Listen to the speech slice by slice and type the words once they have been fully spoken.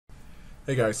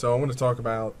Hey guys, so I want to talk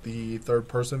about the third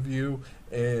person view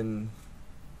in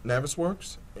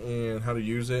Navisworks and how to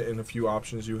use it and a few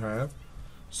options you have.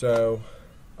 So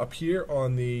up here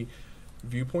on the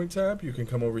Viewpoint tab, you can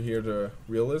come over here to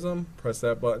Realism, press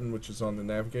that button which is on the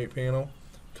Navigate panel,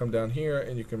 come down here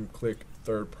and you can click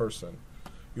third person.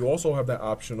 You also have that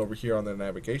option over here on the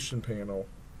navigation panel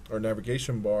or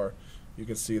navigation bar. You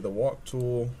can see the walk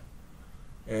tool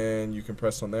and you can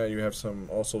press on that. You have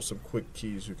also some quick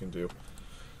keys you can do.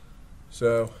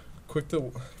 So,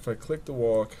 if I click the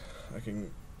walk,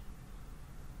 I'm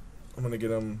going to get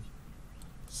them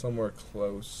somewhere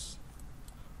close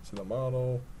to the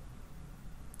model.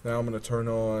 Now I'm going to turn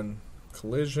on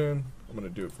collision. I'm going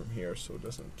to do it from here so it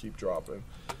doesn't keep dropping.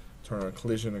 Turn on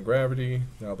collision and gravity.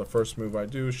 Now the first move I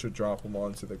do should drop them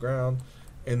onto the ground.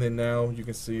 And then now you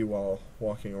can see while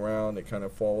walking around, it kind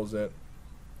of follows it.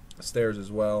 Stairs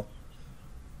as well.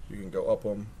 You can go up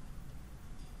them.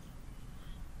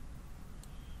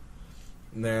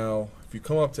 Now, if you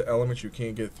come up to elements you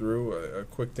can't get through, a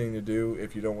quick thing to do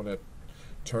if you don't want to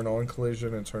turn on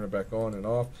collision and turn it back on and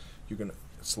off, you can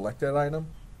select that item.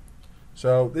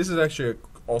 So this is actually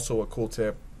also a cool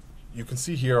tip. You can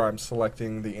see here I'm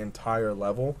selecting the entire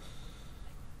level.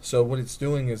 So what it's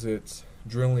doing is it's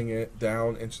drilling it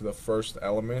down into the first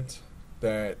element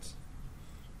that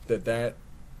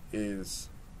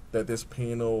this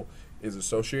panel is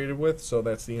associated with. So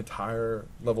that's the entire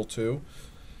level 2.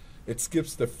 It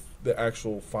skips the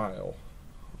actual file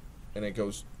and it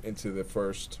goes into the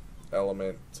first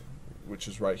element, which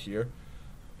is right here,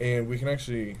 and we can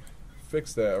actually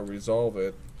fix that or resolve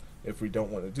it if we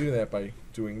don't want to do that by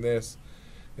doing this.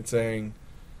 It's saying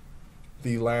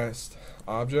the last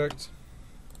object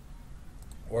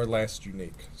or last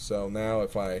unique. So now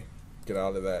if I get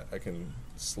out of that, I can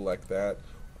select that.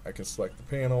 I can select the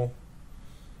panel.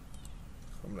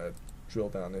 I'm going to drill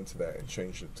down into that and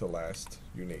change it to last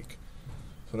unique.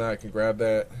 So now I can grab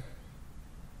that,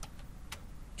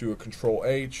 do a Control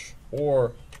H,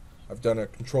 or I've done a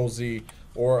Control Z,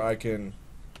 or I can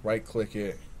right click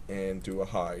it and do a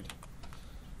hide.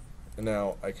 And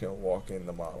now I can walk in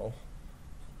the model.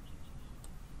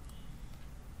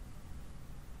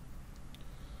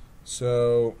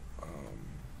 So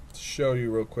to show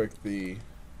you real quick the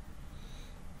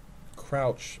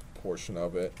crouch portion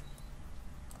of it,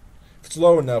 if it's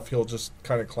low enough he'll just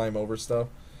kind of climb over stuff.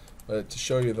 But to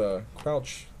show you the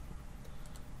crouch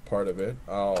part of it,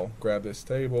 I'll grab this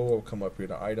table, I'll come up here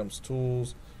to items,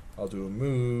 tools, I'll do a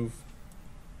move,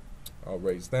 I'll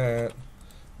raise that.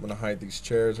 I'm going to hide these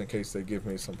chairs in case they give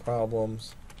me some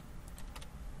problems.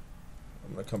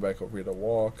 I'm going to come back over here to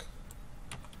walk.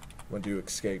 I'm going to do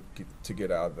escape to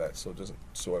get out of that so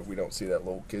we don't see that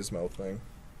little gizmo thing.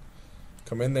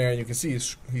 Come in there and you can see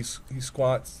he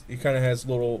squats. He kind of has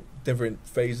little different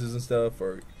phases and stuff,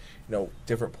 or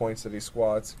different points that he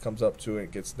squats. Comes up to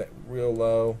it, gets that real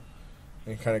low,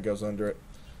 and kind of goes under it.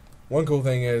 One cool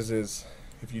thing is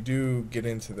if you do get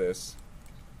into this,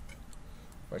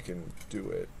 if I can do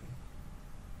it,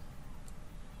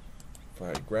 if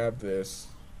I grab this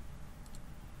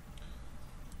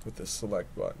with the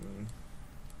select button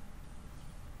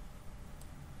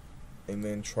and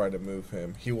then try to move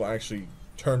him, he will actually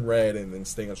turn red and then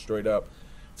stand straight up.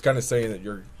 It's kind of saying that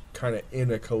you're kind of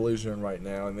in a collision right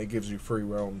now, and it gives you free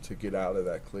roam to get out of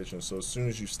that collision. So as soon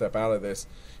as you step out of this,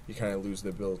 you kind of lose the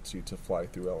ability to fly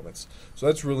through elements. So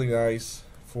that's really nice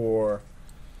for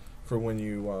when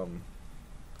you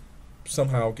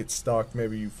somehow get stuck,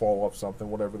 maybe you fall off something,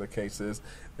 whatever the case is,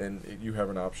 then you have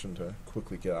an option to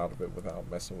quickly get out of it without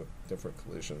messing with different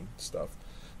collision stuff.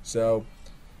 So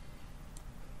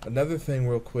another thing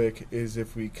real quick is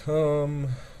if we come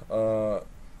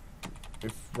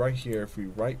right here, if we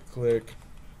right click,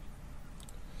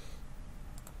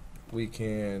 we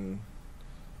can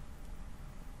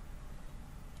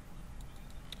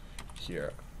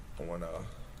here, I want to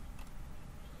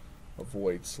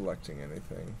avoid selecting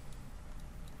anything.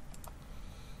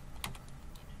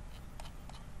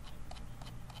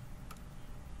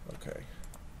 Okay.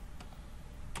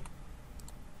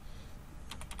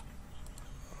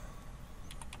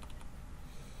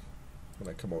 When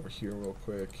I come over here real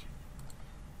quick,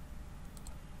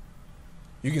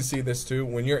 you can see this too.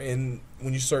 When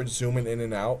you start zooming in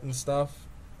and out and stuff,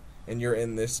 and you're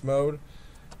in this mode,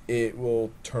 it will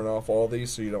turn off all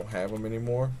these so you don't have them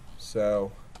anymore.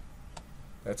 So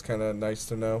that's kind of nice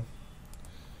to know.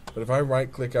 But if I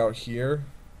right click out here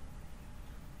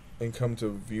and come to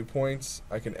viewpoints,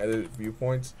 I can edit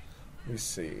viewpoints. Let me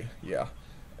see. Yeah,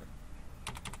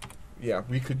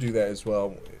 we could do that as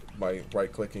well by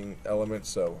right clicking elements,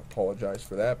 so apologize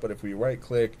for that. But if we right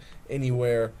click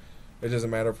anywhere, It doesn't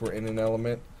matter if we're in an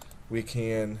element. We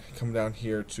can come down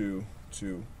here to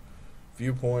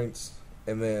viewpoints,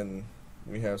 and then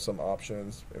we have some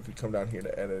options. If we come down here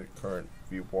to edit current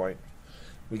viewpoint,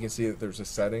 we can see that there's a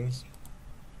settings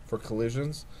for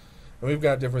collisions, and we've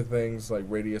got different things like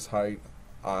radius, height,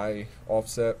 eye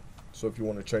offset. So if you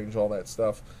want to change all that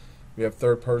stuff, we have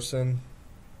third person,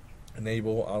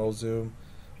 enable auto zoom,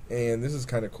 and this is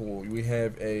kind of cool. We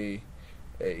have a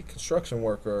construction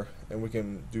worker, and we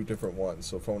can do different ones.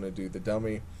 So if I want to do the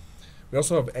dummy, we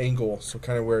also have angle, so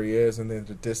kind of where he is, and then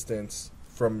the distance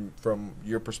from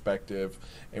your perspective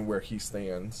and where he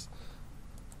stands.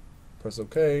 Press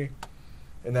OK,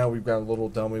 and now we've got a little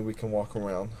dummy we can walk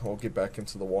around. I'll get back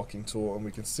into the walking tool, and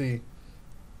we can see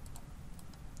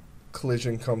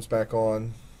collision comes back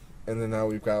on, and then now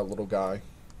we've got a little guy.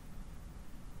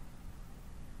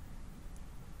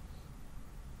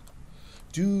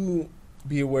 Do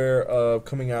be aware of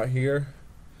coming out here,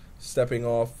 stepping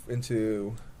off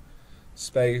into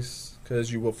space,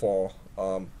 because you will fall.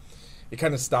 It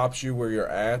kind of stops you where you're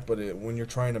at, but when you're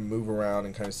trying to move around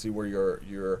and kind of see where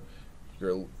you're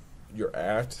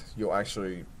at, you'll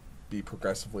actually be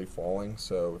progressively falling.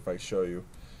 So if I show you,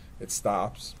 it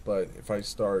stops, but if I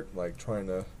start like trying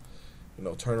to,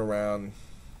 turn around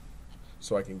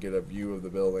so I can get a view of the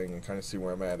building and kind of see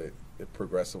where I'm at, it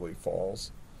progressively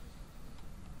falls.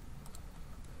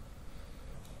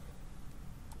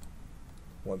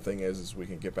 One thing is we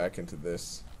can get back into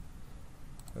this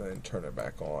and then turn it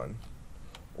back on,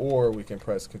 or we can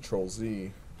press Control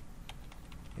Z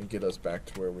and get us back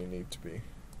to where we need to be.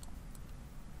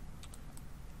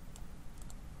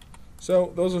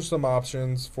 So those are some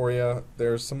options for you.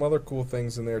 There's some other cool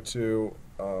things in there too.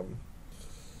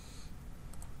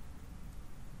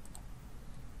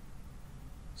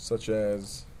 Such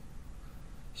as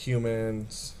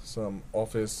humans, some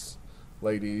office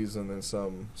ladies, and then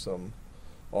some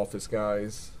office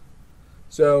guys.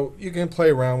 So you can play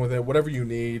around with it, whatever you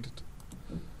need.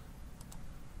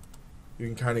 You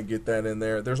can kind of get that in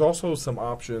there. There's also some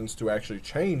options to actually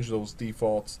change those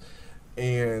defaults,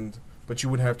 but you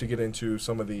would have to get into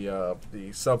some of the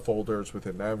subfolders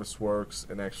within Navisworks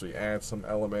and actually add some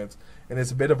elements, and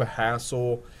it's a bit of a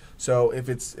hassle. So if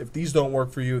these don't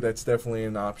work for you, that's definitely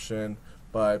an option,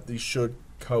 but these should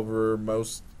cover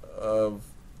most of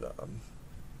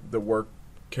the work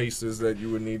cases that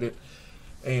you would need it.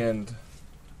 And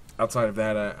outside of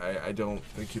that, I don't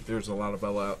think there's a lot of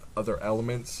other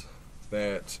elements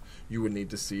that you would need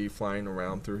to see flying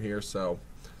around through here. So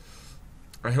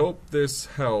I hope this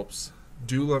helps.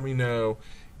 Do let me know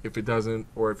if it doesn't,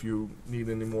 or if you need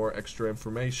any more extra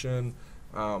information.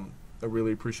 I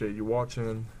really appreciate you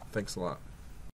watching. Thanks a lot.